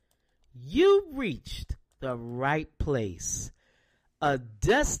you reached the right place. A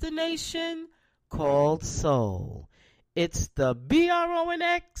destination called soul. It's the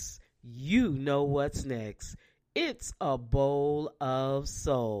BRONX. You know what's next. It's a bowl of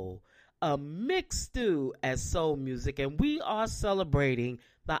soul. A mixed stew as soul music, and we are celebrating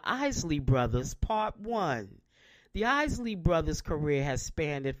the Isley Brothers Part 1. The Isley Brothers' career has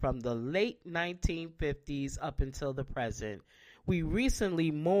spanned from the late 1950s up until the present. We recently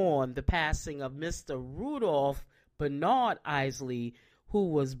mourned the passing of Mr. Rudolph Bernard Isley, who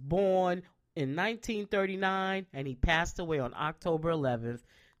was born in 1939 and he passed away on October 11th,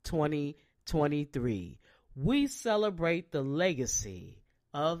 2023. We celebrate the legacy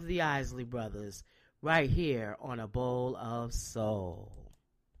of the Isley Brothers right here on A Bowl of Soul.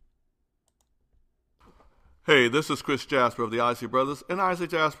 Hey, this is Chris Jasper of the Isley Brothers and Isley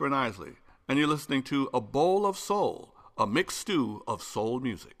Jasper and Isley, and you're listening to A Bowl of Soul, a mixed stew of soul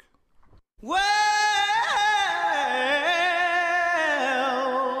music. Well,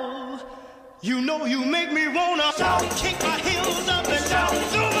 you know you make me wanna shout, kick my heels up and shout,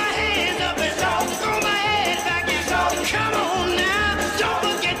 throw my hands up and shout, throw my head back and shout. Come on now, don't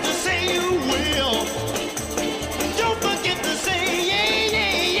forget to say you will. Don't forget to say yeah,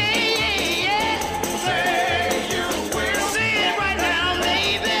 yeah, yeah, yeah, yeah. Say you will. Say it right now,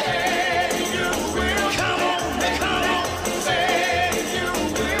 baby. Say you will. Come on, say you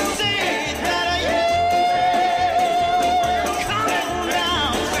will. Say it better, yeah. Come on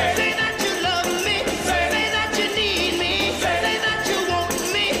now. Say that you love me. Say that you need me. Say that you want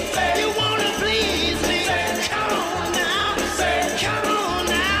me. You wanna please me. Come on now. Come on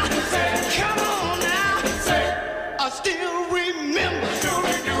now. Come on now. I still remember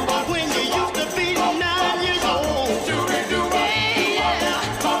when you used to be 9 years old. Yeah,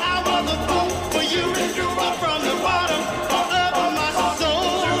 I was a fool for you from the bottom of my soul.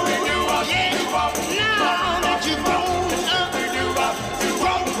 Yeah, now that you've grown up,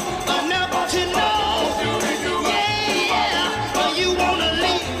 grown enough to know. Yeah, you wanna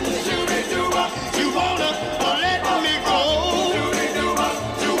leave, you wanna let me go.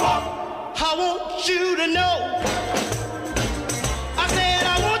 I want you to know. I said I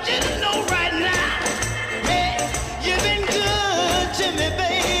want you to know right now. Hey, you've been good to me,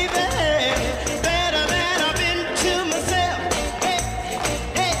 baby. Better than I've been to myself. Hey,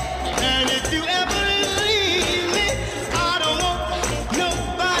 hey, and if you ever leave me, I don't want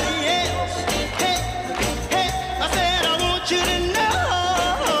nobody else. Hey, hey, I said I want you to know.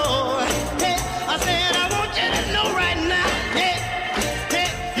 Hey, I said I want you to know right now. Hey, hey,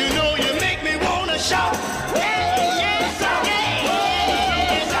 you know you make me wanna shout. Hey, yes, yeah,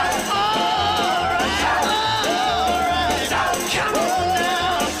 yes, all right. Come on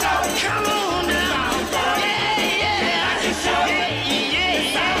now, come on now. Yeah, yeah,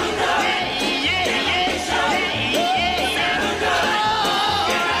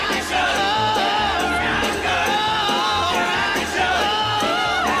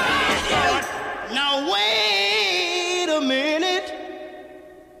 now wait a minute.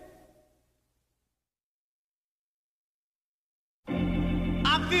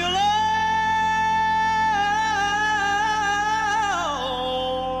 I feel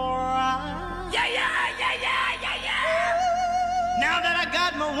alright. Yeah. Now that I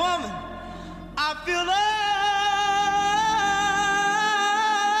got my woman, I feel alright.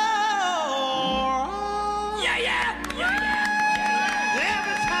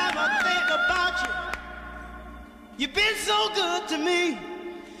 Every time I think about you, you've been so good to me.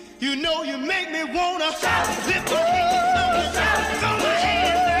 You know you make me wanna lift my hands up and throw my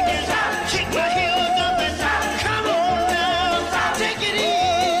hands back and kick my heels up and come on now, take it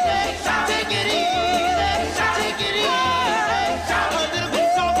easy, take it easy, take it easy. A little bit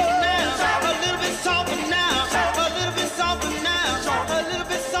softer now, a little bit softer now, a little bit softer now, a little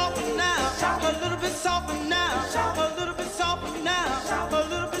bit softer now, a little bit softer now, a little bit softer now, a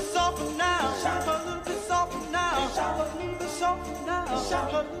little bit softer now, a little bit softer now, a little bit softer now, a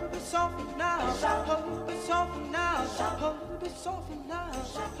little bit softer now, a little bit softer now, a little bit softer now,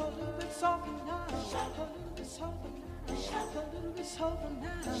 a little bit softer now, a little bit softer now. A little bit softer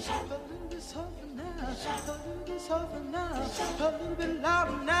now, a little bit softer now, a little bit softer now, a little bit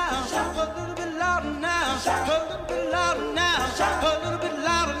louder now, a little bit louder now, a little bit louder now, a little bit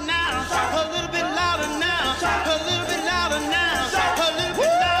louder now, a little bit louder now, a little bit louder now, a little bit louder now, a little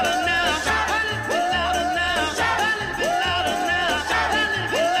bit louder now, a little bit louder now, a little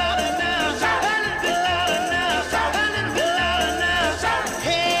bit louder now, a little bit louder now, a little bit louder now.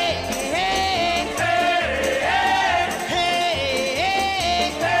 Hey, hey, hey, hey, hey,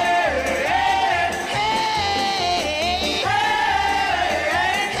 hey, hey, hey,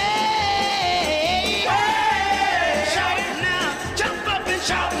 hey.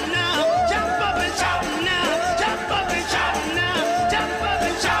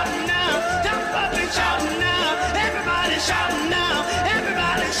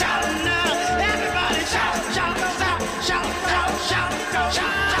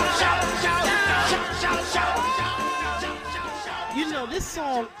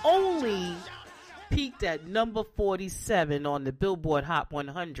 song only peaked at number 47 on the Billboard Hot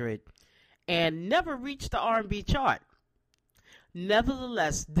 100 and never reached the R&B chart.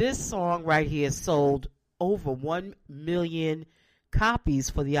 Nevertheless, this song right here sold over 1 million copies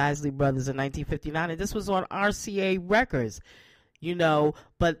for the Isley Brothers in 1959, and this was on RCA Records,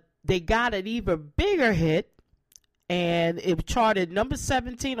 but they got an even bigger hit, and it charted number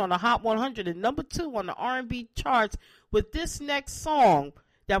 17 on the Hot 100 and number 2 on the R&B charts with this next song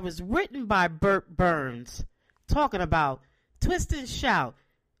that was written by Burt Burns, talking about Twist and Shout,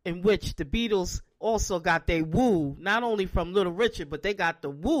 in which the Beatles also got their woo, not only from Little Richard, but they got the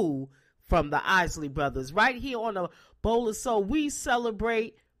woo from the Isley Brothers. Right here on the Bowl of Soul, we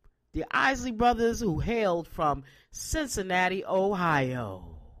celebrate the Isley Brothers, who hailed from Cincinnati,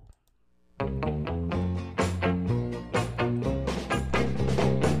 Ohio.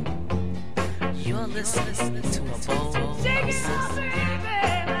 You're listening to a Bowl of Soul. Shake it up, baby.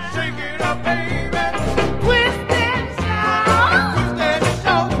 Shake it up, baby. Twist and shout. Twist and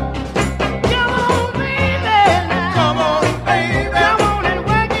shout. Come on, baby. Come on, baby. Come on and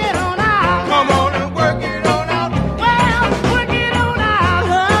work it on out. Come on and work it on out. Well, work it on out,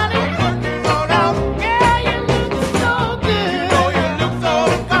 honey. Work it on out. Yeah, you look so good. You know you look so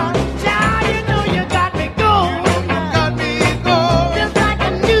good. Child, you know you got me going. You know you got me going. Just like I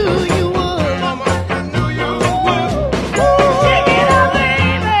knew you would. Come on, I knew you would. Shake it up,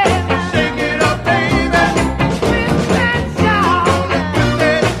 baby. Shake it up, baby. Twist and shout. Twist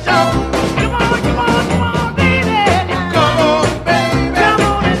and shout. Come on, come on, come on, baby. Come on, baby. Come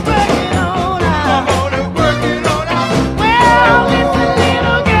on and work it on out. Come on and work it on out. Well, listen,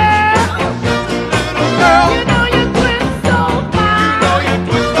 little girl. Little girl. You know you twist so fine. You know you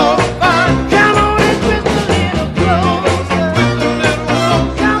twist so fine. Come on and twist a little closer. Twist a little closer.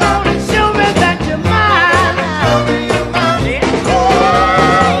 Come on and show me that you're mine. Show me you're mine.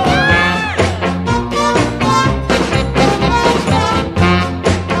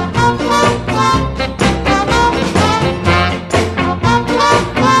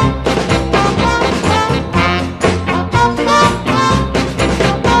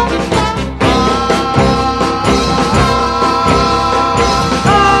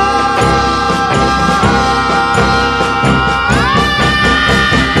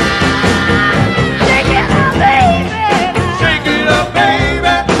 Shake it up, baby. Shake it up, baby.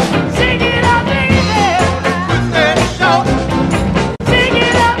 Shake it up, baby. Twist and shout. Shake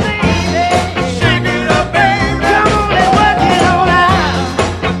it up, baby. Shake it up, baby. Come on and work it on out.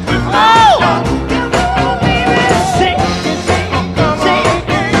 Oh, come on, baby. Shake it, shake it, shake it,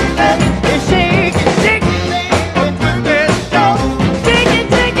 shake it, shake it, baby. Twist and shout. Shake it,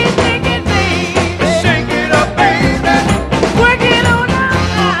 shake it, shake it, baby. Shake it up, baby. Work it on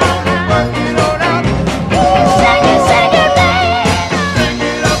out. Work it on out. Shake it, shake it, baby. Shake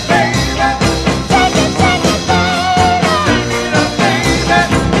it up, baby. Shake it, shake it, baby. Shake it up, baby.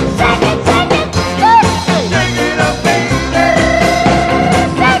 Shake it, shake it, baby.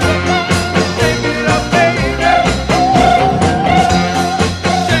 Shake it up, baby. Shake it, baby.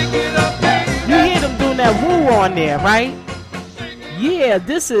 Shake it up, baby. You hear them doing that woo on there, right? Yeah,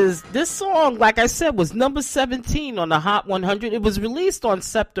 this song, like I said, was number 17 on the Hot 100. It was released on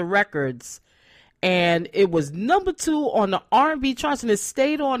Scepter Records, and it was number 2 on the R&B charts, and it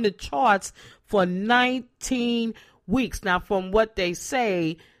stayed on the charts for 19 weeks. Now, from what they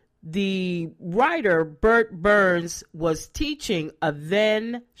say, the writer, Burt Burns, was teaching a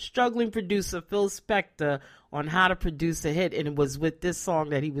then struggling producer, Phil Spector, on how to produce a hit, and it was with this song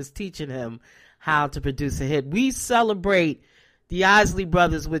that he was teaching him how to produce a hit. We celebrate the Isley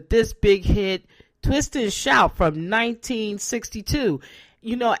Brothers with this big hit, Twist and Shout, from 1962.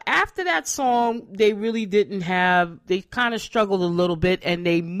 After that song, they really they kind of struggled a little bit, and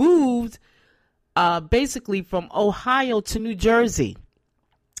they moved basically from Ohio to New Jersey.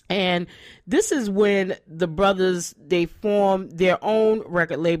 And this is when the brothers, they formed their own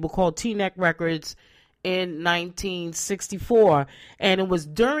record label called T-Neck Records in 1964. And it was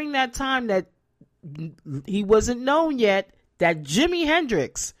during that time that he wasn't known yet, that Jimi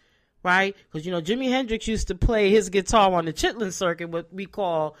Hendrix, right? Because, Jimi Hendrix used to play his guitar on the Chitlin circuit, what we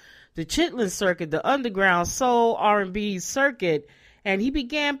call the Chitlin circuit, the underground soul R&B circuit. And he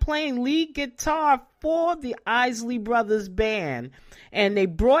began playing lead guitar for the Isley Brothers band. And they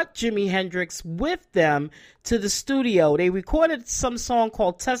brought Jimi Hendrix with them to the studio. They recorded some song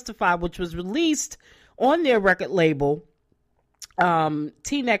called Testify, which was released on their record label,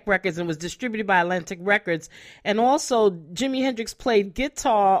 T-Neck Records, and was distributed by Atlantic Records. And also Jimi Hendrix played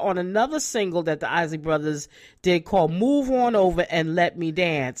guitar on another single that the Isley Brothers did called Move On Over and Let Me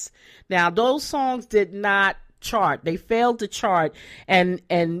Dance. Now those songs did not chart. They failed to chart, and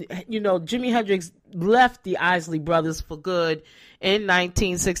Jimi Hendrix left the Isley Brothers for good in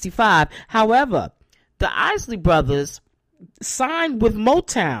 1965. However, the Isley Brothers signed with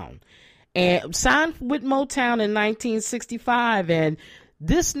Motown in 1965, and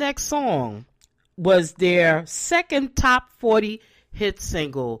this next song was their second top 40 hit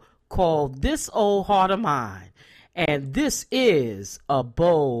single, called This Old Heart of Mine. And this is A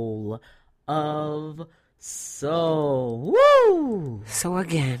Bowl of Soul. Woo! So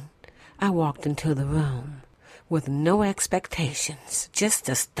again, I walked into the room with no expectations, just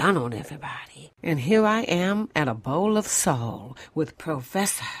to stun on everybody. And here I am at A Bowl of Soul with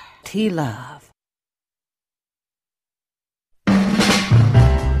Professor T. Love.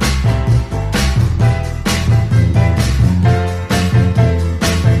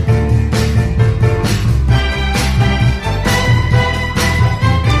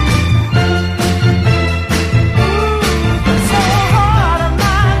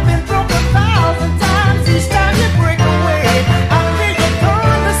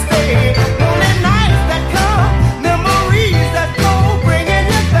 Memories that go bringing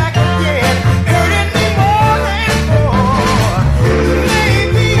you back again.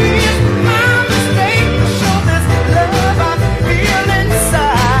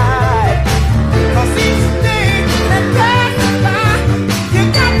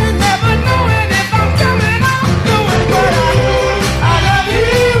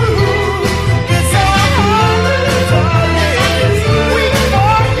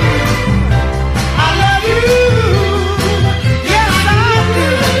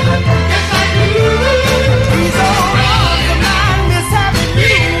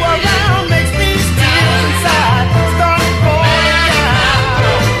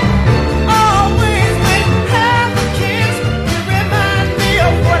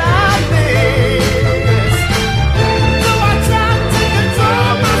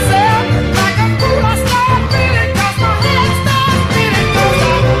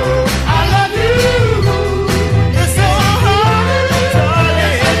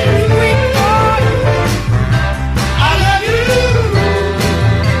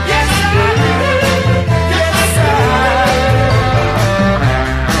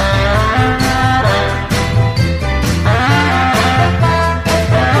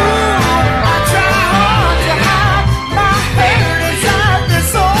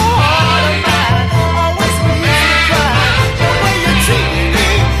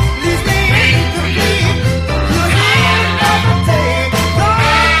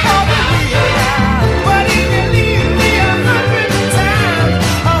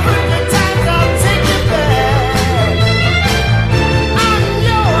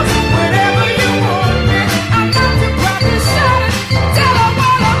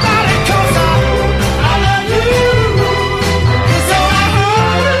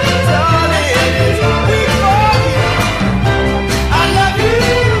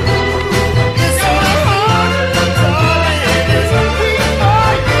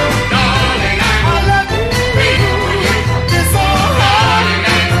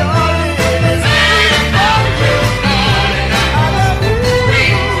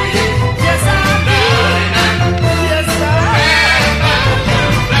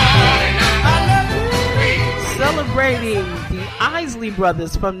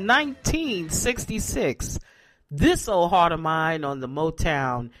 Brothers from 1966. This Old Heart of Mine on the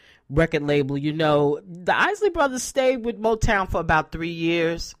Motown record label. You know, the Isley Brothers stayed with Motown for about 3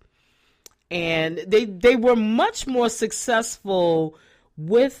 years, and they were much more successful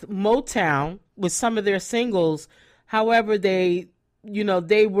with Motown with some of their singles. However, they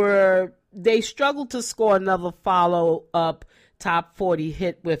struggled to score another follow-up top 40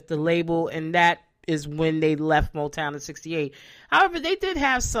 hit with the label, and that is when they left Motown in 68. However, they did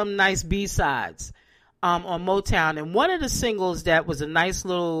have some nice B-sides on Motown, and one of the singles that was a nice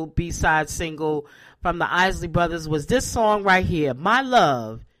little B-side single from the Isley Brothers was this song right here, My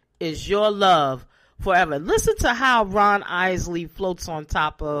Love Is Your Love Forever. Listen to how Ron Isley floats on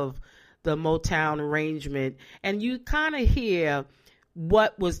top of the Motown arrangement, and you kind of hear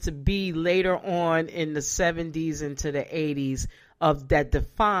what was to be later on in the 70s into the 80s of that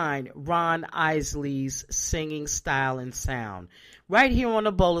defined Ron Isley's singing style and sound. Right here on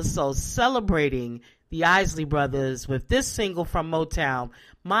A Bowl of Soul, celebrating the Isley Brothers with this single from Motown,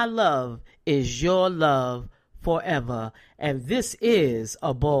 My Love Is Your Love Forever. And this is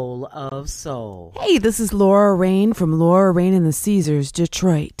A Bowl of Soul. Hey, this is Laura Rain from Laura Rain and the Caesars,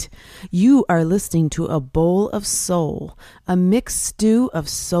 Detroit. You are listening to A Bowl of Soul, a mixed stew of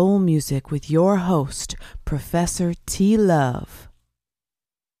soul music with your host, Professor T. Love.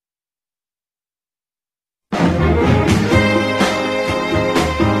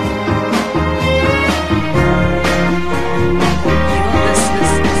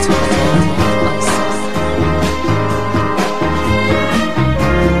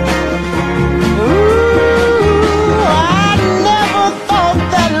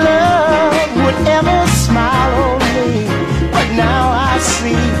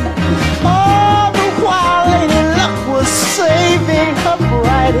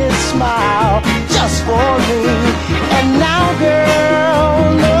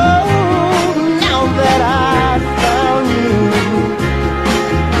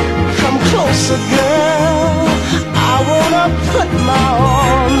 closer, girl. I wanna put my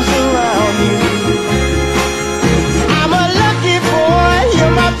arms around you. I'm a lucky boy,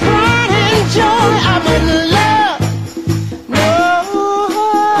 you're my pride and joy. I'm in love. No,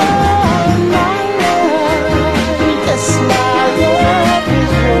 my love, yes, my love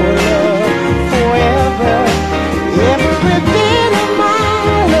is your love forever. Every bit of my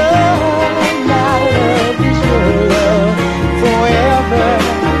love is your love forever.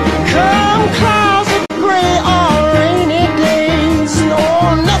 Come clouds of gray or rainy days, no,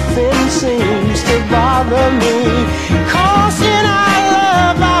 nothing seems to bother me. 'Cause in our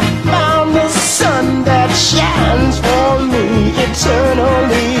love I found the sun that shines for me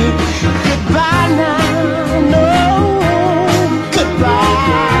eternally. Goodbye now, no,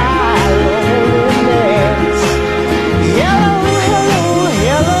 goodbye, loneliness. Hello, hello,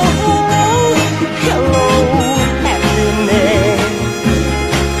 hello, hello, happiness.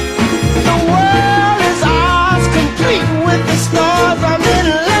 The world is ours, complete with the stars. I'm in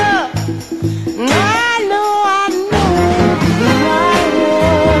love. I know, my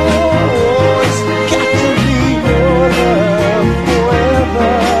love's got to be your love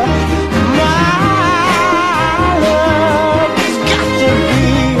forever. My love's got to be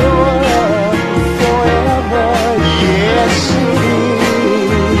your love forever. Yes, it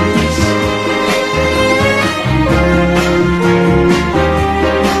is.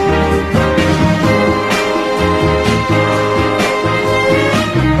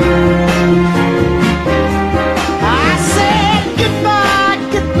 I said goodbye,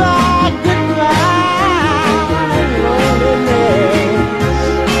 goodbye, goodbye, loneliness.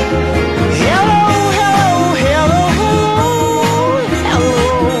 Hello, hello, hello, hello, hello,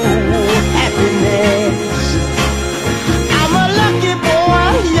 happiness. I'm a lucky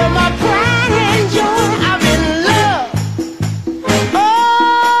boy, you're my pride and joy. I'm in love.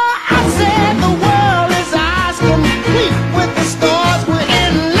 Oh, I said the world is ours, complete with the stars. We're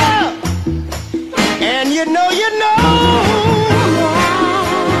in love. And you know,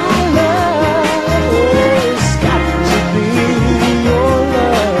 my love's got to be your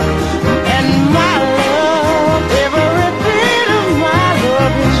love. And my love, every bit of my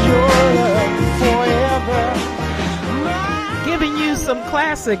love is your love forever. Giving you some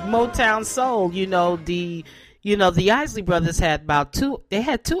classic Motown soul. The Isley brothers had they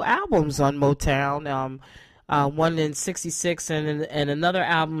had two albums on Motown. One in '66 and another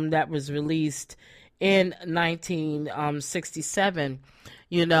album that was released in 1967.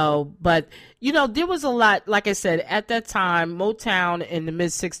 But there was a lot. Like I said, at that time, Motown in the mid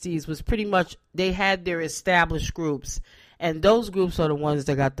 '60s was pretty much, they had their established groups, and those groups are the ones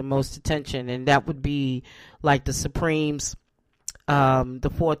that got the most attention, and that would be like the Supremes,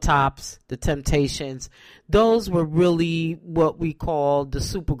 the Four Tops, the Temptations. Those were really what we call the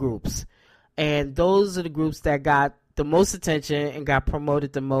super groups, and those are the groups that got the most attention and got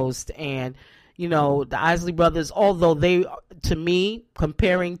promoted the most. And the Isley brothers, although they, to me,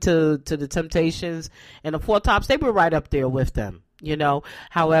 comparing to the Temptations and the Four Tops, they were right up there with them.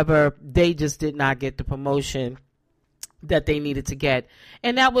 However, they just did not get the promotion that they needed to get,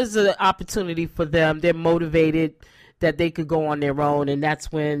 and that was an opportunity for them. They're motivated that they could go on their own, and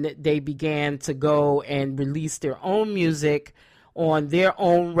that's when they began to go and release their own music on their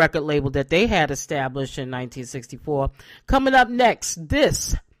own record label that they had established in 1964. Coming up next,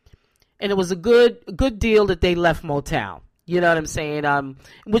 this, and it was a good deal that they left Motown. You know what I'm saying?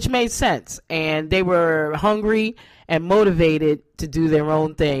 Which made sense, and they were hungry and motivated to do their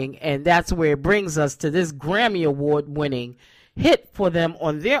own thing, and that's where it brings us to this Grammy Award winning hit for them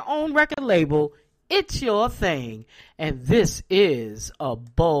on their own record label, It's Your Thing. And this is A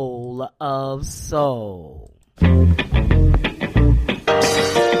Bowl of Soul. You're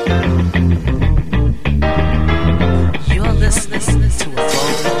listening to A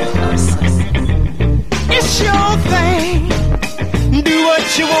Bowl of Soul. It's your thing. Do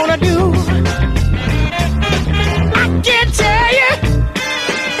what you wanna do. I can't tell you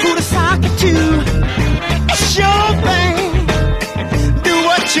who to sock it to. It's your thing. Do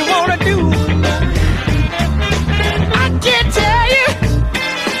what you wanna do. I can't tell you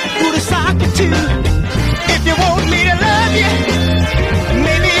who to sock it to. If you want me to love you,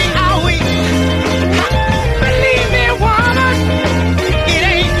 maybe I'll wait. Believe me, woman, it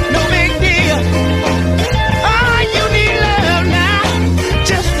ain't no big deal. Oh, you need love now,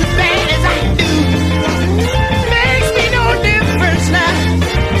 just as bad as I do. Makes me no difference now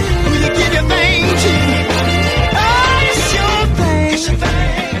who you give your thing to. Oh, it's your thing.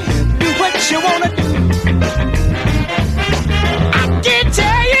 Do what you wanna do. I can't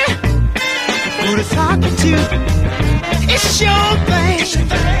tell you who to talk to. It's your thing.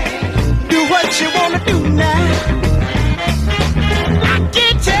 Do what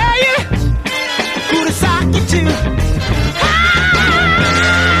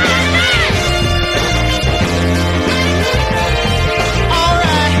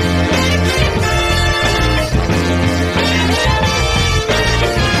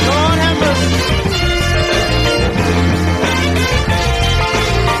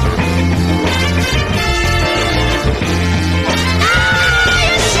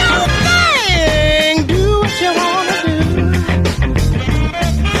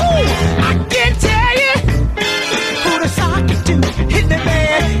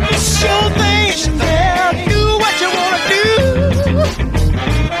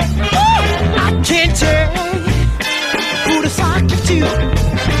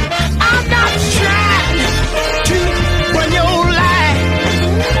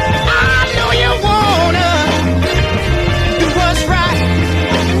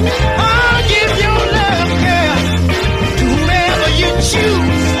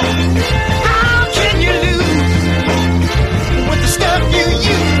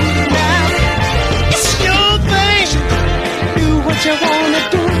wanna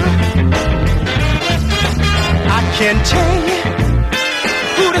do. I can tell you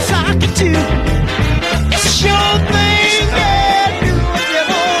who to sock it to. It's your thing, yeah, do what you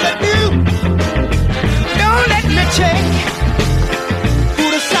wanna do. Don't let me tell you who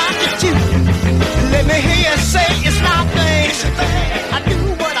to sock it to. Let me hear you say it's my thing. I do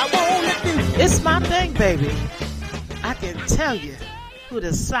what I wanna do. It's my thing, baby. I can tell you who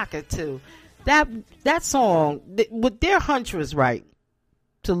to sock it to. That song, what their hunch was right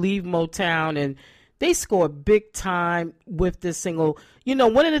to leave Motown, and they scored big time with this single. You know,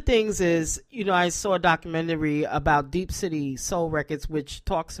 one of the things is, you know, I saw a documentary about Deep City Soul Records, which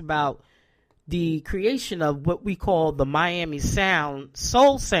talks about the creation of what we call the Miami sound,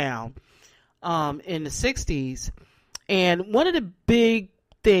 soul sound, in the 60s. And one of the big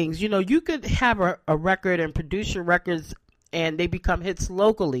things, you know, you could have a record and produce your records and they become hits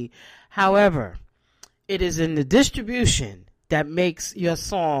locally. However, it is in the distribution that makes your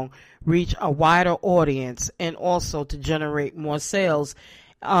song reach a wider audience and also to generate more sales.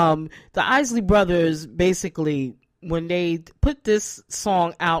 The Isley brothers, basically, when they put this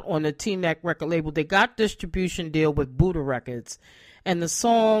song out on the T-Neck record label, they got distribution deal with Buddha Records, and the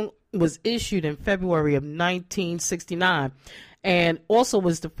song was issued in February of 1969, and also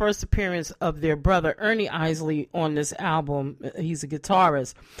was the first appearance of their brother Ernie Isley on this album. He's a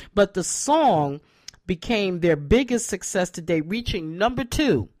guitarist, but the song became their biggest success to date, reaching number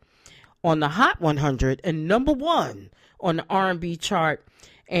 2 on the Hot 100 and number 1 on the R&B chart.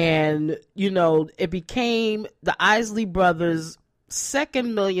 And, you know, it became the Isley brothers'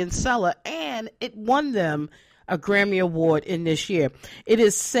 second million seller, and it won them a Grammy Award in this year. It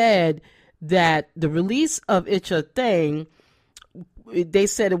is said that the release of It's Your Thing, they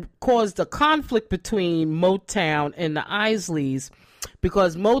said it caused a conflict between Motown and the Isleys,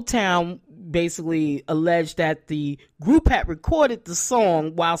 because Motown basically alleged that the group had recorded the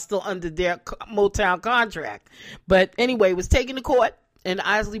song while still under their Motown contract. But anyway, it was taken to court, and the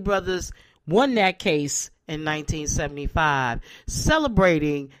Isley brothers won that case in 1975,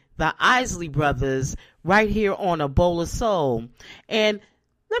 celebrating the Isley brothers right here on A Bowl of Soul. And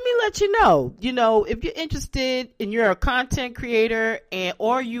let me let you know, if you're interested and you're a content creator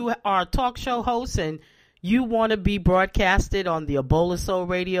or you are a talk show host and you want to be broadcasted on the A Bowl of Soul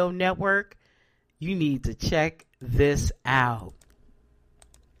radio network, you need to check this out.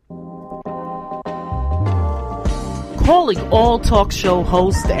 Calling all talk show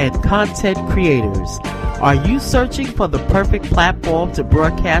hosts and content creators. Are you searching for the perfect platform to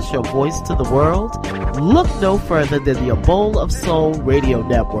broadcast your voice to the world? Look no further than the A Bowl of Soul radio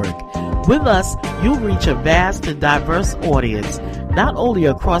network. With us, you'll reach a vast and diverse audience, not only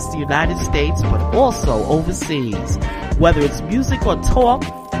across the United States, but also overseas. Whether it's music or talk,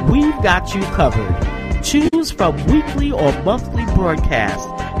 we've got you covered. Choose from weekly or monthly broadcasts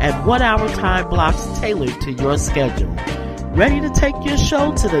and 1-hour time blocks tailored to your schedule. Ready to take your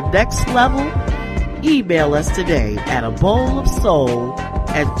show to the next level? Email us today at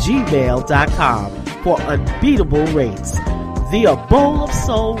abowlofsoul@gmail.com for unbeatable rates. The A Bowl of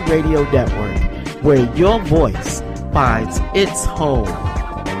Soul Radio Network, where your voice finds its home.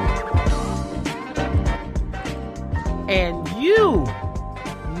 And you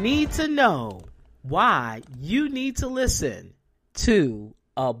need to know why you need to listen to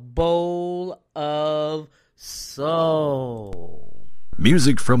A Bowl of Soul.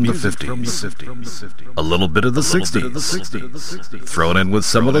 Music from the 50s, a little bit of the 60s, thrown in with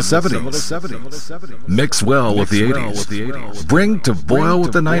some of the 70s, mix well with the 80s, bring to boil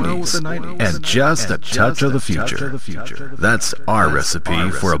with the 90s, and just a touch of the future. That's our recipe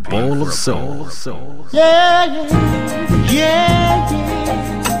for A Bowl of Soul. Yeah, yeah, yeah,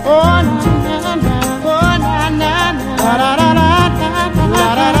 yeah. Oh, na, na, na. Oh, na, na, na. Da, da, da, da, da,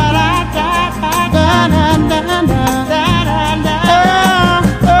 da, da, da,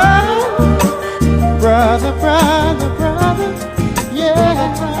 brother,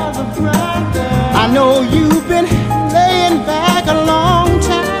 yeah. I know you've been laying back a long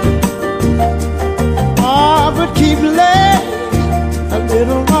time. Oh, but keep laying a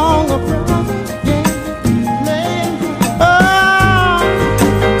little longer, brother. Yeah, laying. Oh,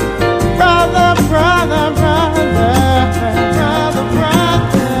 brother.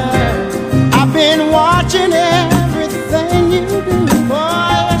 I've been watching everything you do.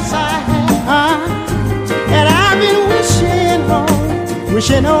 Oh, yes, I have. And I've been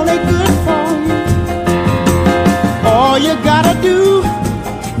wishing only good for you. All you gotta do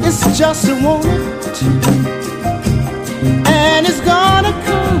is just want it. And it's gonna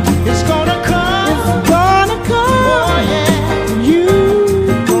come. It's gonna come. It's gonna come. Oh yeah, you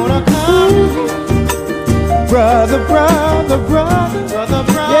gonna come, brother.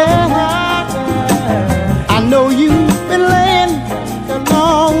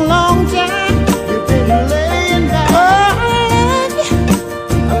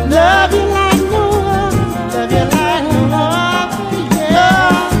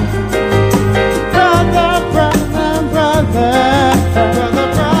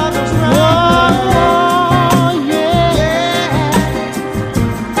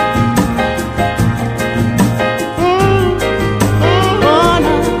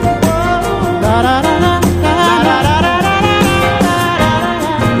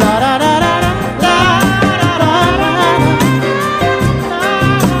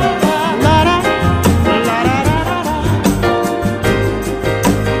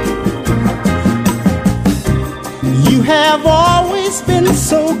 have always been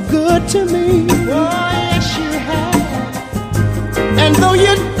so good to me. Oh, yes, you have. And though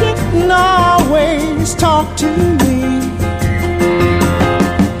you didn't always talk to me,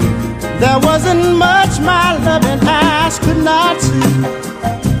 there wasn't much my loving eyes could not see.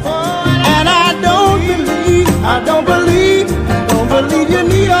 And I don't believe you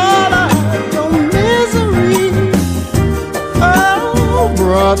need all of your misery. Oh,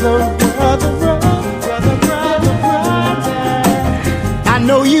 brother, brother, brother, brother, brother. I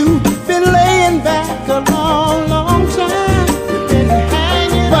know you've been laying back a long, long time. You've been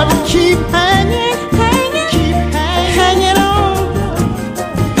hanging, but keep hanging, keep hanging on.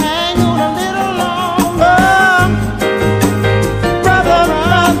 Hang on a little longer. Brother,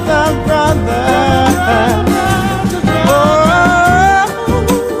 brother, brother.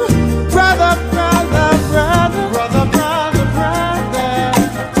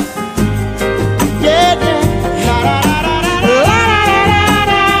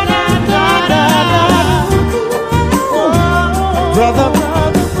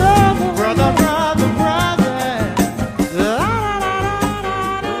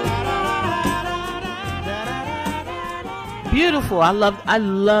 Beautiful. I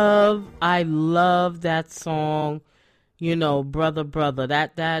love that song. You know, brother, brother.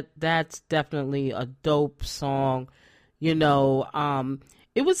 That's definitely a dope song. You know,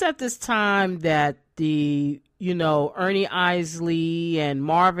 it was at this time that Ernie Isley and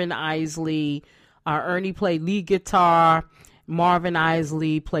Marvin Isley, Ernie played lead guitar, Marvin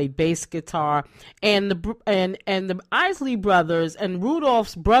Isley played bass guitar, and the Isley brothers and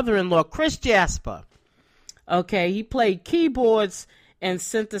Rudolph's brother-in-law, Chris Jasper. Okay, he played keyboards and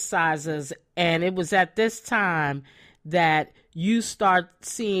synthesizers, and it was at this time that you start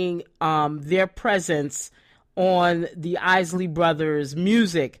seeing their presence on the Isley Brothers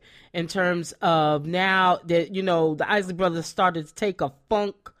music, in terms of now that, the Isley Brothers started to take a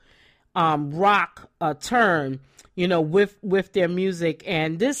funk rock turn, with their music.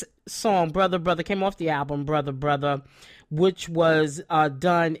 And this song, Brother, Brother, came off the album Brother, Brother, which was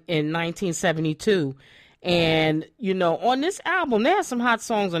done in 1972. And, on this album, they had some hot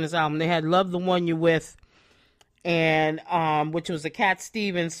songs on this album. They had Love the One You're With, and which was a Cat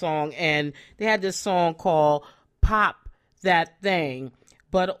Stevens song. And they had this song called Pop That Thing.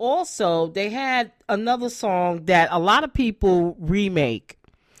 But also, they had another song that a lot of people remake.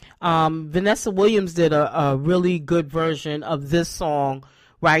 Vanessa Williams did a really good version of this song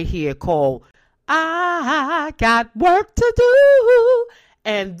right here called I Got Work to Do.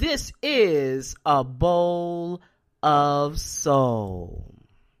 And this is A Bowl of Soul.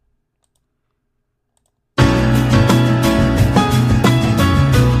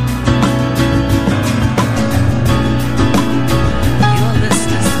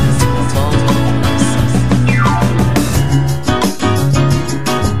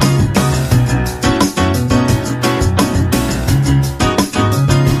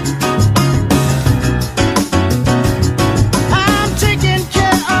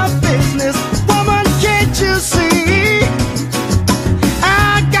 Woman, can't you see?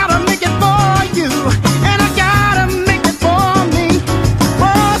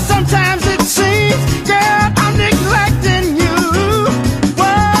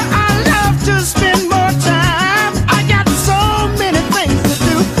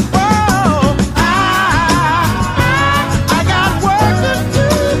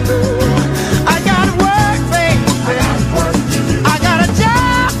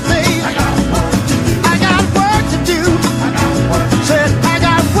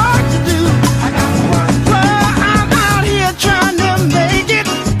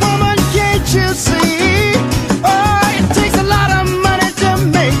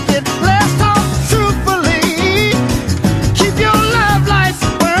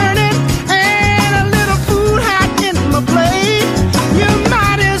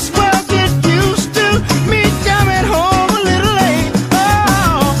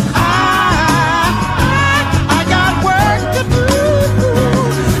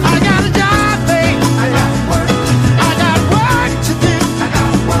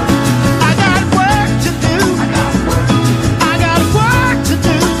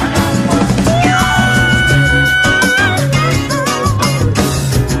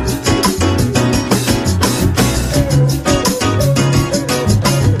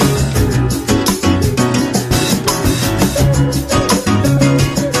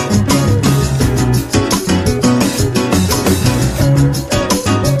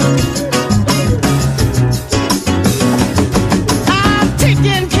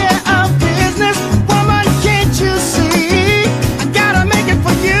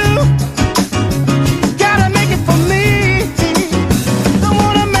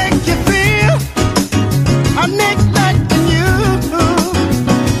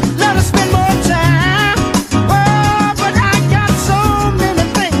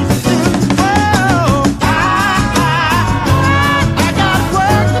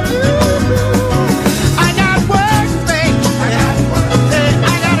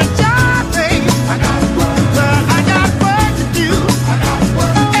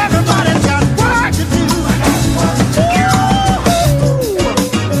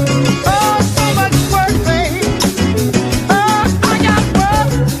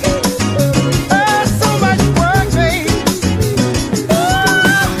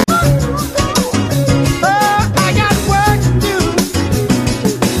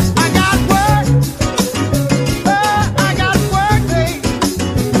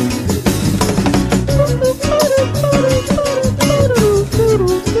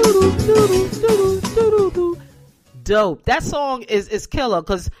 dope. That song is killer,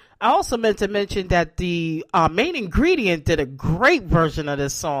 because I also meant to mention that the Main Ingredient did a great version of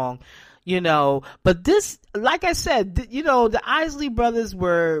this song, but this, like I said, the Isley brothers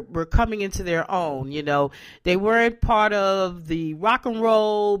were coming into their own. They weren't part of the rock and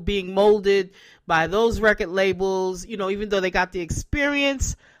roll being molded by those record labels, even though they got the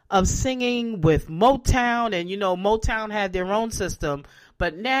experience of singing with Motown, and Motown had their own system,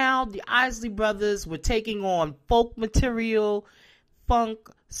 but now the Isley brothers were taking on folk material, funk,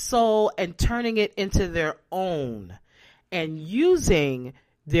 soul, and turning it into their own, and using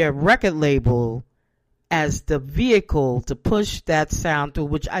their record label as the vehicle to push that sound through,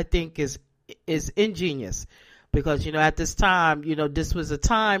 which I think is ingenious, because at this time, this was a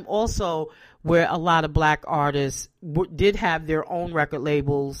time also where a lot of black artists did have their own record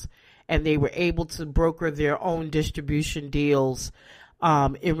labels, and they were able to broker their own distribution deals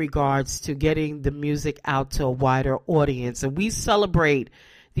in regards to getting the music out to a wider audience. And we celebrate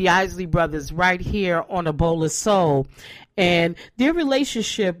the Isley brothers right here on A Bowl of Soul, and their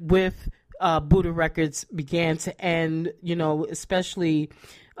relationship with Buddha Records began to end, especially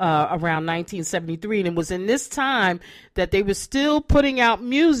around 1973. And it was in this time that they were still putting out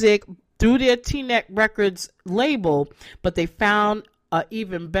music through their T-Neck Records label, but they found an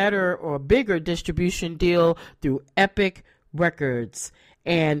even better or bigger distribution deal through Epic Records.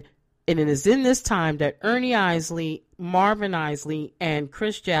 And it is in this time that Ernie Isley, Marvin Isley, and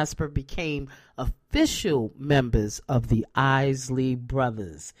Chris Jasper became official members of the Isley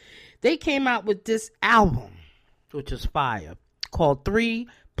Brothers. They came out with this album, which is fire, called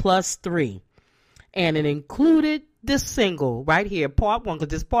 3+3. And it included this single right here, part 1,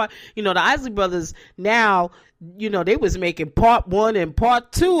 because this part, the Isley Brothers now, they was making part 1 and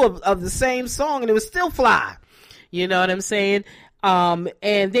part 2 of the same song, and it was still fly. You know what I'm saying?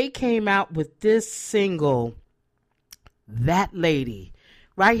 And they came out with this single, That Lady,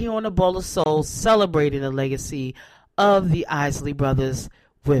 right here on A Bowl of Soul, celebrating the legacy of the Isley Brothers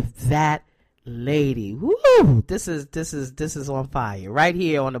with That Lady. Woo! This is on fire right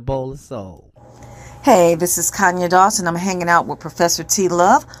here on A Bowl of Soul. Hey, this is Kanya Dawson. I'm hanging out with Professor T.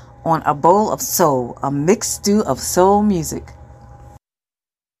 Love on A Bowl of Soul, a mixed stew of soul music.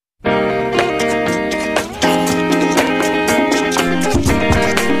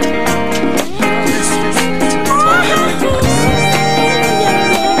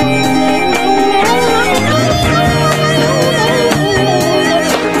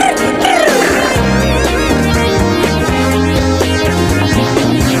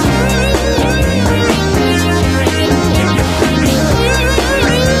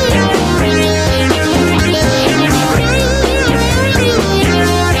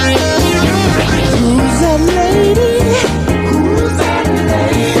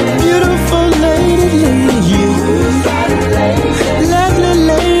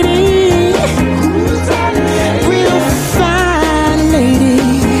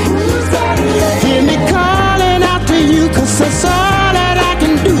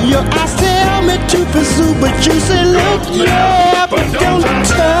 But you say, look, yeah, but don't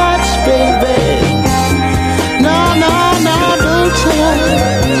touch, baby. No, don't touch.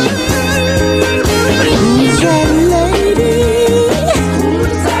 Who's that lady?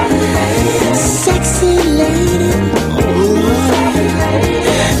 Sexy lady.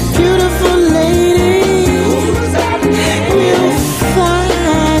 Beautiful lady. Real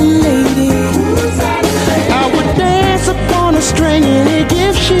fine lady. I would dance upon a string, any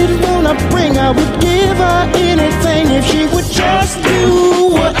gift she'd wanna bring, I would give her anything if she would just do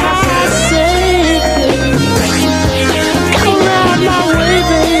what I say. Come around my way,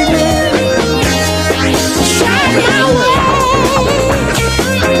 baby. Shine my way.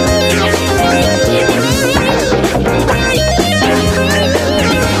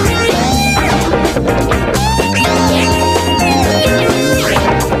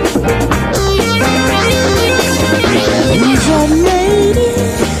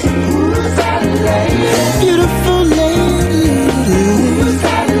 Who's that lady? Beautiful lady,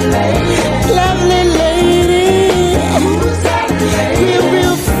 lovely lady,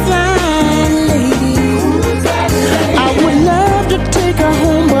 real fine lady. I would love to take her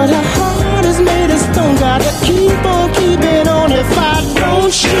home, but her heart is made of stone. Gotta keep on keeping on. If I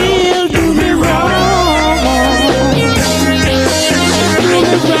don't, she'll do me wrong. Do me wrong.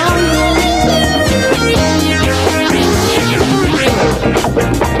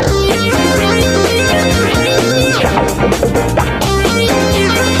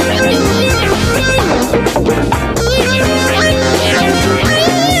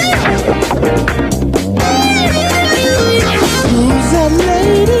 Who's that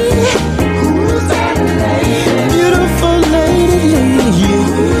lady? Beautiful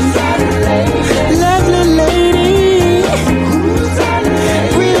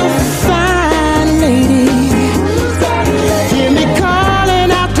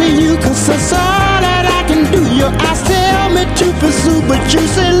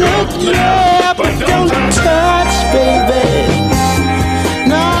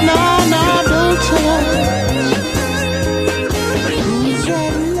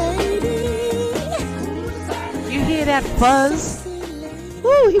that fuzz?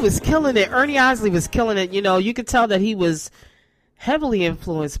 Woo, he was killing it. Ernie Isley was killing it. You know, you could tell that he was heavily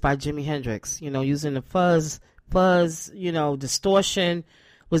influenced by Jimi Hendrix, you know, using the fuzz, you know, distortion.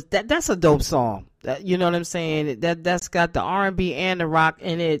 That's a dope song. You know what I'm saying? That's got the R&B and the rock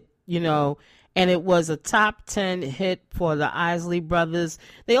in it, you know, and it was a top 10 hit for the Isley Brothers.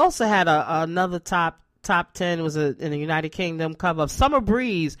 They also had another top 10. It was in the United Kingdom cover of Summer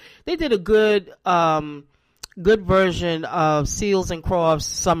Breeze. They did a good version of Seals and Crofts'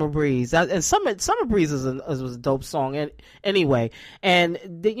 Summer Breeze. And Summer Breeze was a dope song anyway.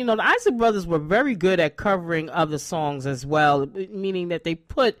 And you know, the Isley Brothers were very good at covering other songs as well, meaning that they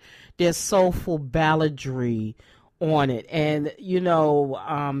put their soulful balladry on it. And you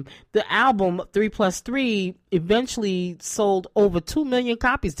know, the album 3+3 eventually sold over 2 million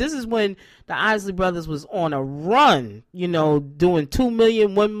copies. This is when the Isley Brothers was on a run, you know, doing 2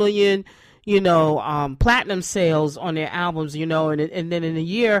 million, 1 million, you know, platinum sales on their albums, you know, and then in the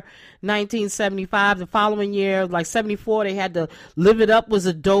year 1975, the following year, like 74, they had to Live It Up was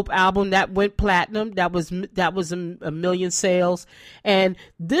a dope album that went platinum. That was a million sales. And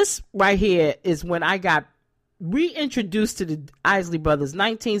this right here is when I got reintroduced to the Isley Brothers.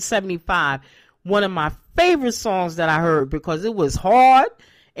 1975, one of my favorite songs that I heard, because it was hard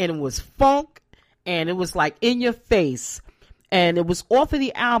and it was funk and it was like in your face. And it was off of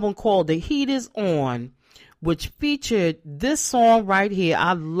the album called The Heat Is On, which featured this song right here.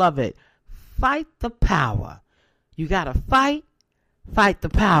 I love it. Fight the Power. You gotta fight the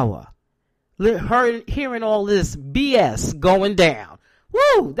power. Hearing all this BS going down.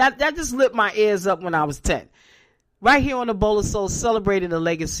 Woo! That just lit my ears up when I was 10. Right here on the Bowl of Soul, celebrating the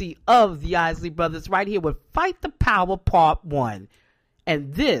legacy of the Isley Brothers, right here with Fight the Power Part 1.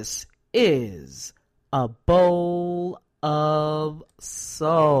 And this is A Bowl of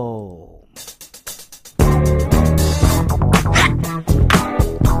Soul. You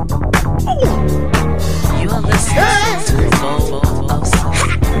are listening to the Bowl of Soul.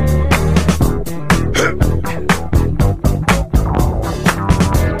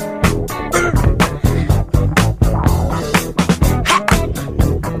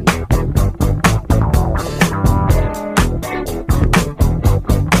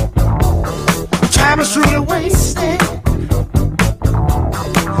 Time is truly wasted.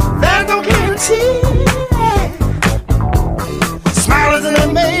 There's no guarantee. Smile is in the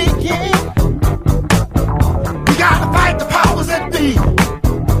making. We gotta fight the powers that be.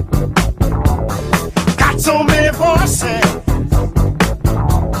 Got so many voices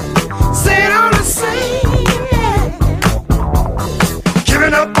saying all the same, yeah.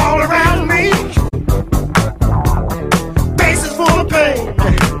 Giving up all around me. Faces full of pain.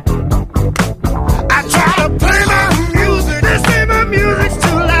 I try to play my music, they say my music's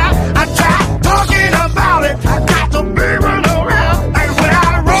too loud. I try talking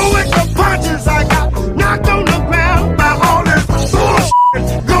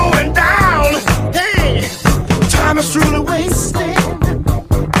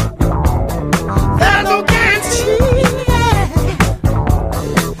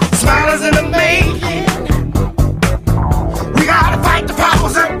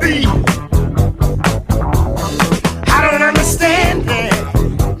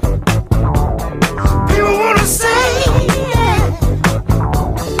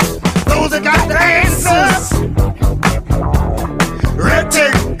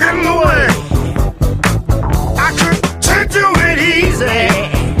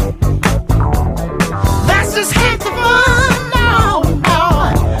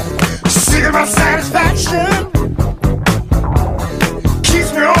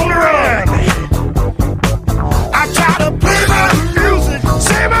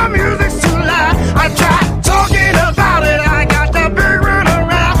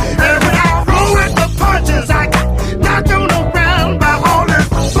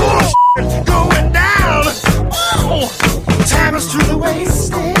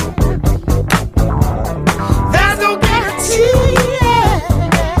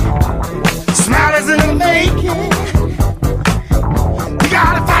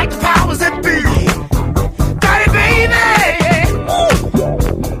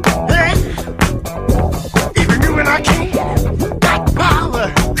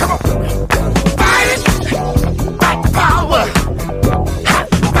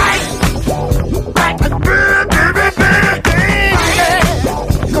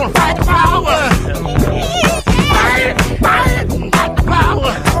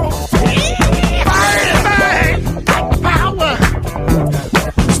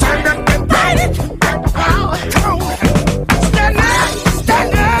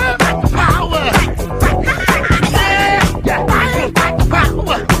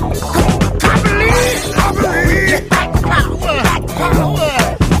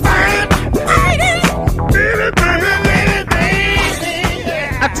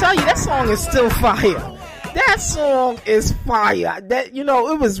tell you, that song is still fire. That song is fire. That, you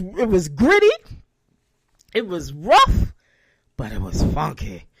know, it was gritty, it was rough, but it was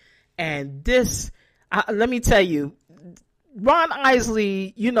funky. And this, let me tell you, Ron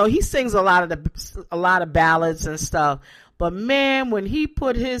Isley, you know, he sings a lot of ballads and stuff, but man, when he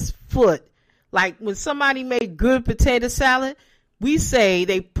put his foot, like when somebody made good potato salad, we say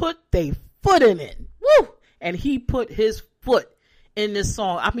they put their foot in it. Woo! And he put his foot in this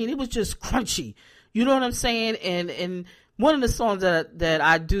song. I mean, it was just crunchy. You know what I'm saying? And one of the songs that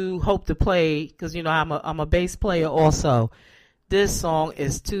I do hope to play, because you know I'm a bass player also. This song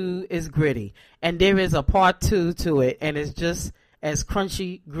is gritty, and there is a part 2 to it, and it's just as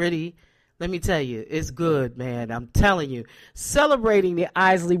crunchy, gritty. Let me tell you, it's good, man. I'm telling you. Celebrating the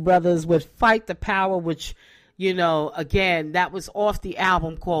Isley Brothers with Fight the Power, which, you know, again, that was off the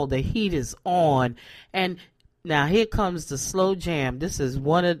album called The Heat Is On. And now here comes the slow jam. This is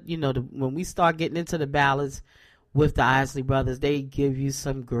one of, you know, when we start getting into the ballads with the Isley Brothers, they give you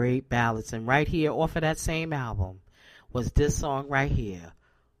some great ballads. And right here, off of that same album, was this song right here,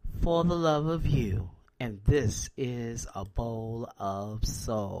 For the Love of You. And this is A Bowl of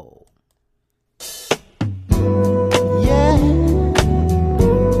Soul. Yeah.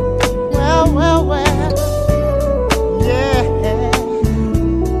 Well. Yeah.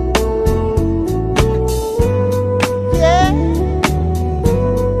 Yeah.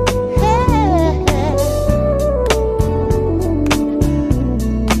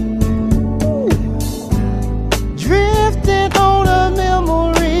 Drifting on a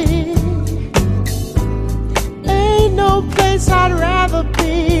memory. Ain't no place I'd rather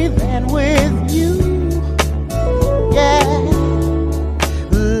be than with you. Yeah,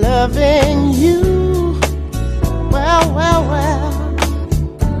 loving you. Well.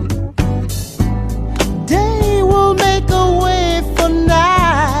 Day will make a way for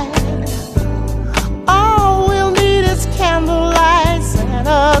night. All we'll need is candlelights and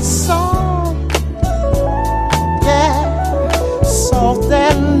a song. Yeah, soft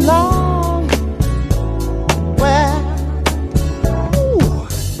and long. Well,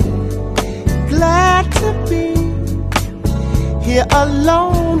 glad to be here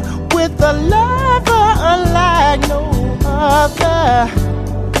alone with a lover unlike no other.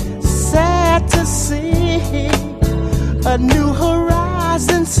 Sad to see a new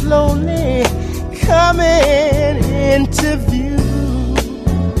horizon slowly coming into view.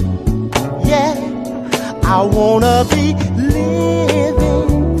 Yeah, I wanna be living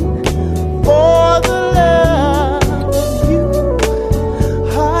for the love of you.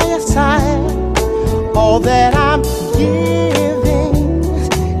 Oh yes, I am. All that I'm giving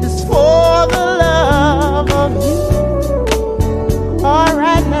is for the love of you. All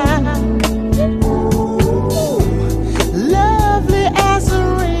right now. Ooh, lovely as a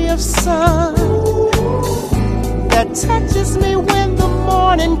ray of sun that touches me when the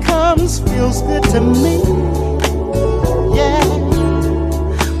morning comes, feels good to me. Yeah,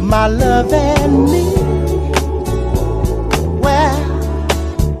 my love and me. Well,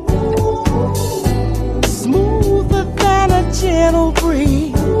 smoother than a gentle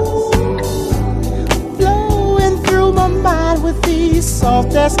breeze, flowing through my mind with ease,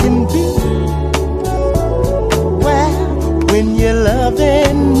 soft as can be. Well, when you're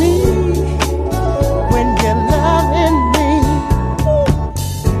loving me, when you're loving me,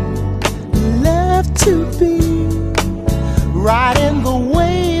 love to be riding the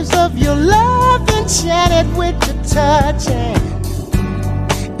waves of your love, enchanted with your touch. And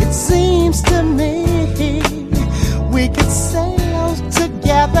it seems to me we could sail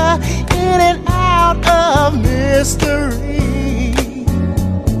together in and out of mystery.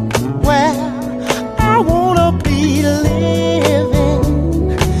 Well, I wanna be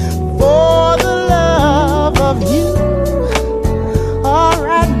living for the love of you. All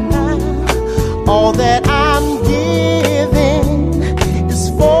right now, all that I'm giving is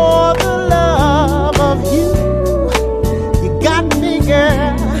for the love of you. You got me,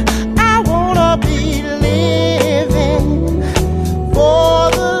 girl. I wanna be living for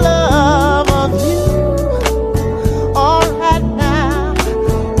the love of you. All right now,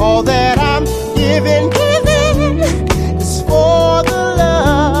 all that I'm giving is for the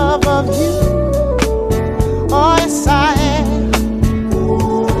love of you. Oh, yes, I am.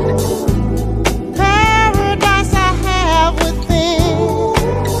 Paradise I have within.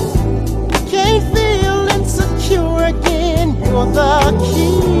 Can't feel insecure again. You're the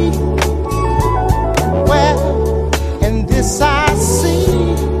key. Well, and this I see.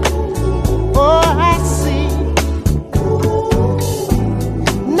 Oh, I see.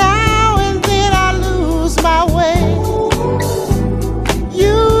 Now and then I lose my way.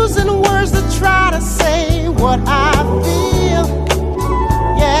 You what I feel.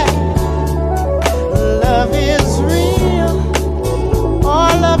 Yeah, love is real.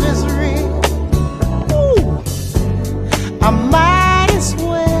 Oh, love is real. Ooh. I might as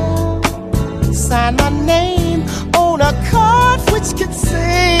well sign my name on a card which could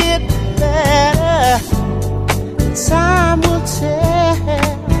say it better. Time will tell,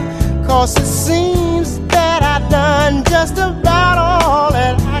 'cause it seems that I've done just about all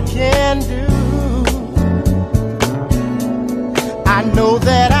that I can do. I know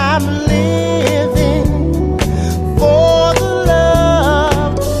that I'm living for the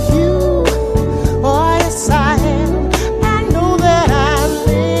love of you. Oh, yes, I am. I know that I'm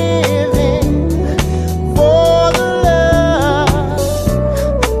living for the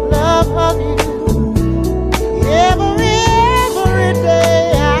love of you. Every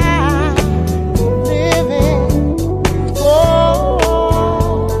day I'm living for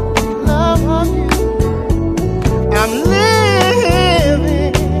love of you. I'm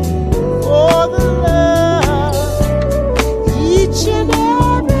living for the love each and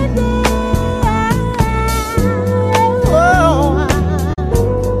every day.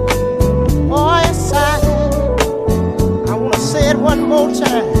 Oh, yes, I am. I want to say it one more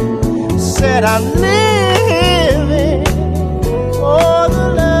time. Said I'm living for the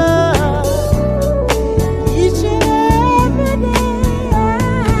love each and every day.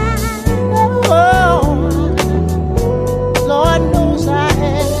 Oh, Lord knows I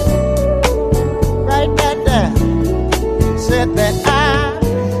am. Write that down. Said that I'm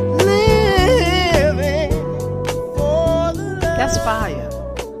living for the love. That's fire.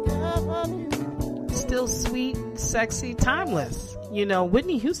 Of you. Still sweet, sexy, timeless. You know,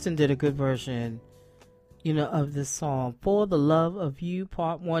 Whitney Houston did a good version, you know, of this song, For the Love of You,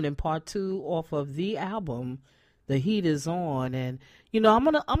 Part 1 and Part 2, off of the album, The Heat Is On. And, you know, I'm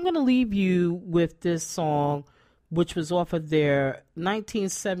gonna leave you with this song, which was off of their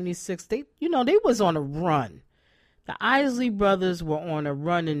 1976. They was on a run. The Isley brothers were on a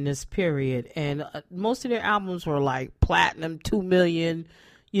run in this period, and most of their albums were like platinum, 2 million,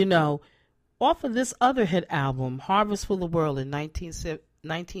 you know. Off of this other hit album, Harvest for the World in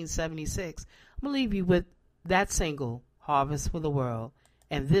 1976, I'm going to leave you with that single, Harvest for the World.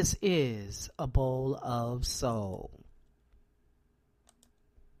 And this is A Bowl of Soul.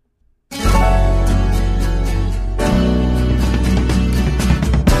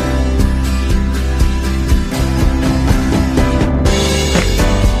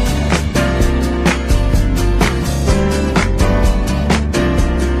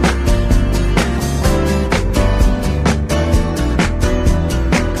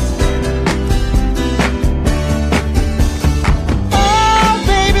 All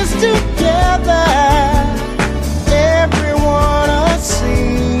babies together,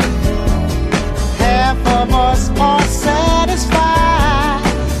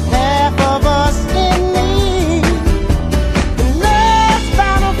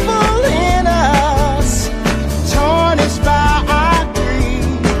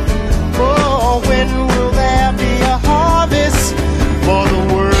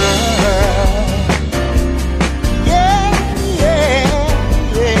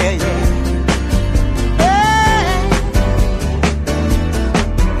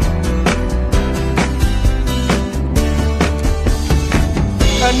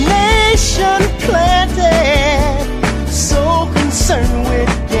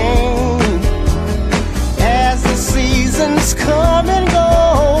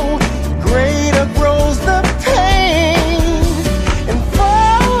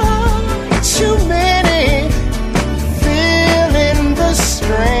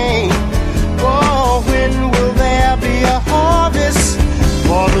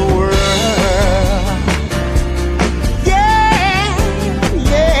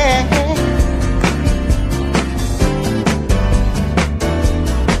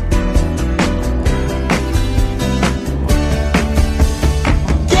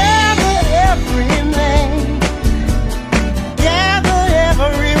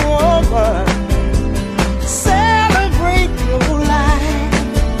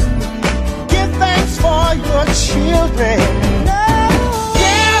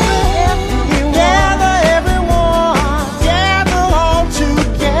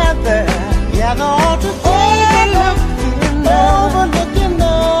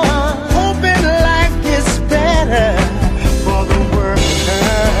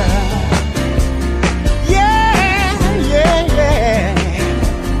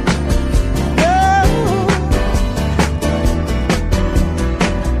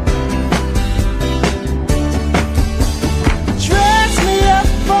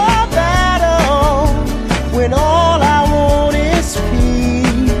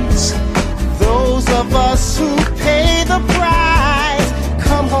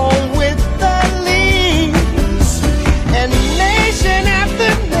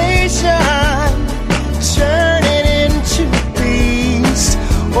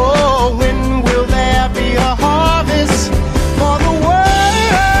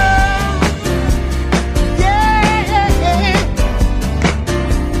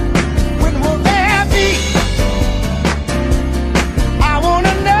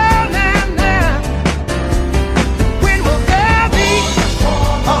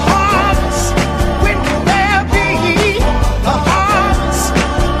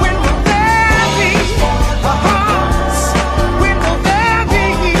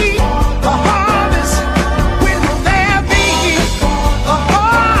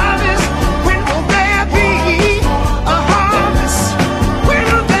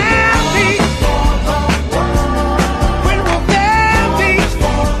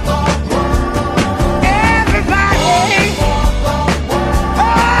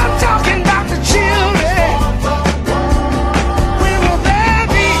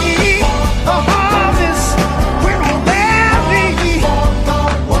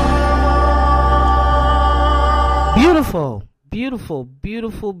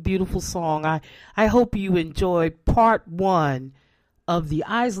 beautiful, beautiful song. I hope you enjoyed part one of the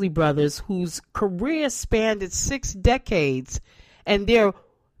Isley brothers, whose career spanned 6 decades, and they're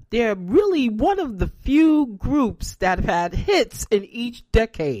really one of the few groups that have had hits in each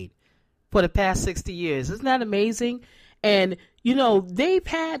decade for the past 60 years. Isn't that amazing? And they've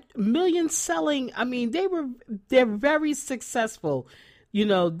had million selling. I mean, they're very successful.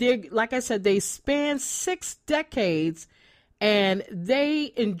 They're, like I said, they span 6 decades, and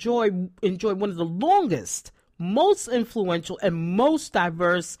they enjoy one of the longest, most influential, and most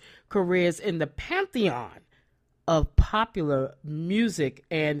diverse careers in the pantheon of popular music.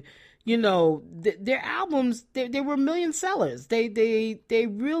 And their albums, they were million sellers. They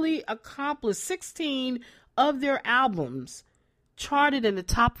really accomplished 16 of their albums charted in the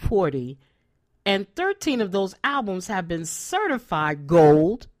top 40, and 13 of those albums have been certified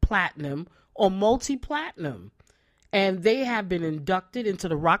gold, platinum, or multi-platinum. And they have been inducted into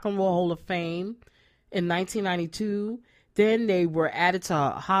the Rock and Roll Hall of Fame in 1992. Then they were added to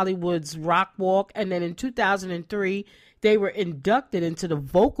Hollywood's Rock Walk. And then in 2003, they were inducted into the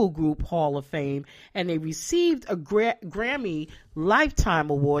Vocal Group Hall of Fame. And they received a Grammy Lifetime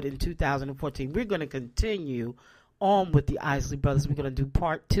Award in 2014. We're going to continue on with the Isley Brothers. We're going to do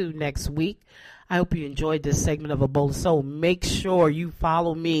part 2 next week. I hope you enjoyed this segment of A Bowl of Soul. Make sure you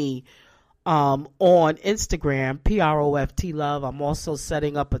follow me on Instagram, PROFT Love. I'm also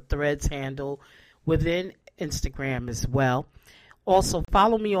setting up a Threads handle within Instagram as well. Also,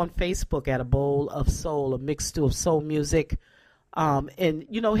 follow me on Facebook at A Bowl of Soul, a mixed stew of soul music. And,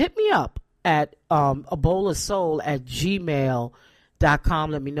 hit me up at a bowl of soul at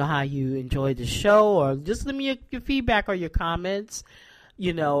gmail.com. Let me know how you enjoyed the show, or just let me your feedback or your comments.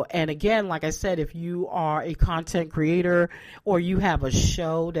 And again, like I said, if you are a content creator or you have a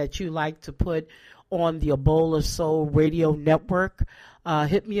show that you like to put on the A Bowl of Soul radio network,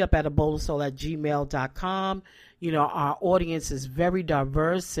 hit me up at a bowl of soul at gmail.com. Our audience is very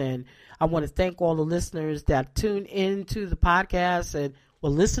diverse, and I want to thank all the listeners that tune into the podcast and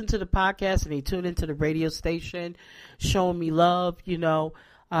will listen to the podcast, and they tune into the radio station, showing me love.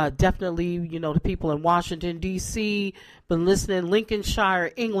 Definitely, the people in Washington, D.C., been listening.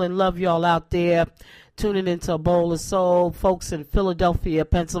 Lincolnshire, England, love y'all out there. Tuning into A Bowl of Soul. Folks in Philadelphia,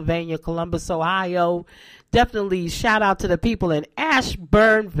 Pennsylvania, Columbus, Ohio. Definitely shout out to the people in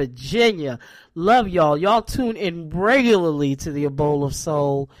Ashburn, Virginia. Love y'all. Y'all tune in regularly to the A Bowl of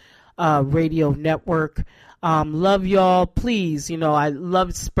Soul radio network. Love y'all. Please, I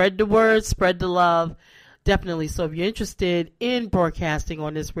love, spread the word, spread the love. Definitely. So if you're interested in broadcasting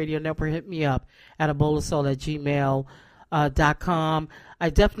on this radio network, hit me up at a bowl of soul at gmail.com. I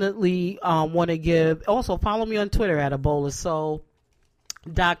definitely want to give, also follow me on Twitter at a bowl of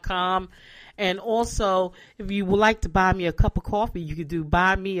soul.com. And also, if you would like to buy me a cup of coffee, you could do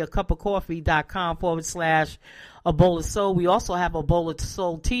buymeacupofcoffee.com/a bowl of soul. We also have a bowl of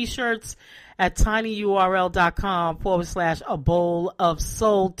soul t-shirts at tinyurl.com/a bowl of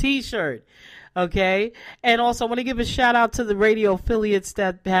soul t-shirt. Okay. And also I want to give a shout out to the radio affiliates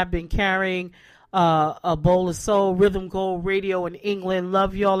that have been carrying A Bowl of Soul, Rhythm Gold Radio in England.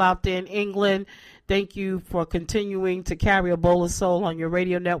 Love y'all out there in England. Thank you for continuing to carry A Bowl of Soul on your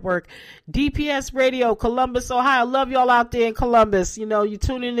radio network. DPS Radio, Columbus, Ohio. Love y'all out there in Columbus. You're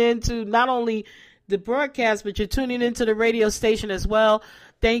tuning into not only the broadcast, but you're tuning into the radio station as well.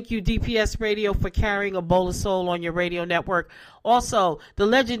 Thank you, DPS Radio, for carrying A Bowl of Soul on your radio network. Also, the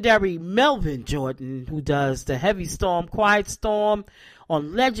legendary Melvin Jordan, who does the Heavy Storm, Quiet Storm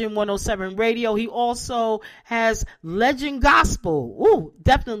on Legend 107 Radio. He also has Legend Gospel. Ooh,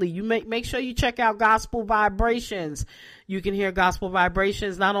 definitely. You make sure you check out Gospel Vibrations. You can hear Gospel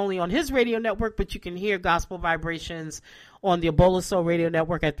Vibrations not only on his radio network, but you can hear Gospel Vibrations on the A Bowl of Soul radio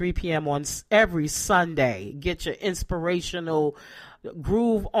network at 3 p.m. on every Sunday. Get your inspirational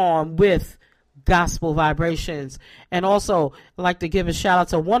groove on with Gospel Vibrations. And also, I'd like to give a shout out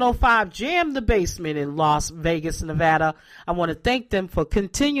to 105 Jam the Basement in Las Vegas, Nevada. I want to thank them for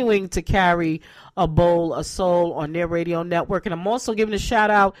continuing to carry A Bowl of Soul on their radio network. And I'm also giving a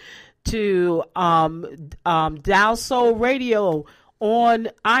shout out to Dow Soul Radio on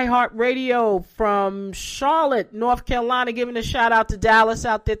iHeartRadio from Charlotte, North Carolina. Giving a shout out to Dallas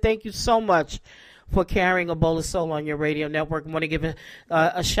out there. Thank you so much for carrying A Bowl of Soul on your radio network. I want to give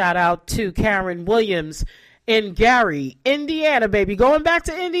a shout out to Karen Williams in Gary, Indiana, baby. Going back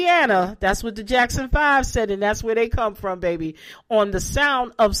to Indiana. That's what the Jackson 5 said, and that's where they come from, baby. On the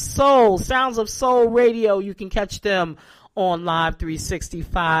Sounds of Soul radio. You can catch them on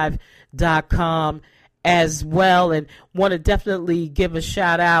live365.com as well. And want to definitely give a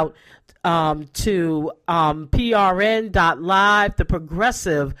shout out to PRN.live. The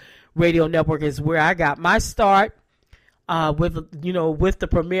Progressive Radio Network is where I got my start with the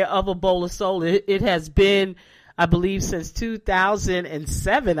premiere of A Bowl of Soul. It has been, I believe, since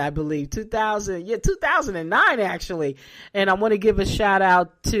 2007, 2009 actually. And I want to give a shout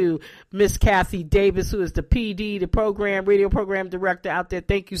out to Miss Kathy Davis, who is the PD, the radio program director out there.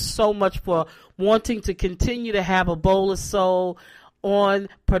 Thank you so much for wanting to continue to have A Bowl of Soul on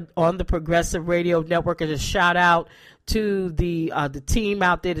the Progressive Radio Network. And a shout out to the team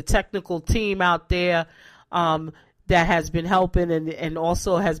out there, the technical team out there, that has been helping and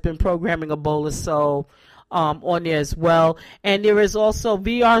also has been programming A Bowl of Soul on there as well. And there is also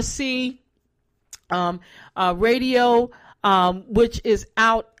VRC radio, which is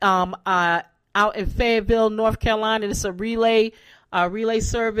out in Fayetteville, North Carolina. It's a relay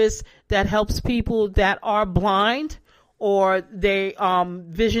service that helps people that are blind or they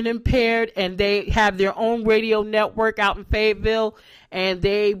vision impaired, and they have their own radio network out in Fayetteville. And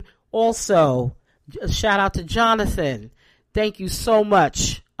they also, shout out to Jonathan. Thank you so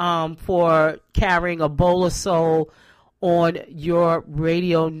much for carrying A Bowl of Soul on your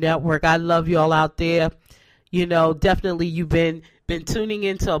radio network. I love y'all out there. Definitely you've been tuning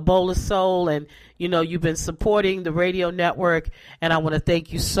into A Bowl of Soul, and you've been supporting the radio network, and I want to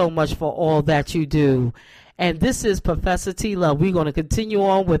thank you so much for all that you do. And this is Professor T Love. We're going to continue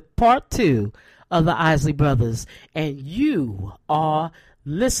on with part 2 of the Isley Brothers, and you are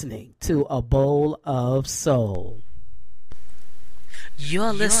listening to A Bowl of Soul.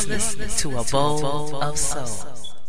 You're listening to A Bowl of Soul.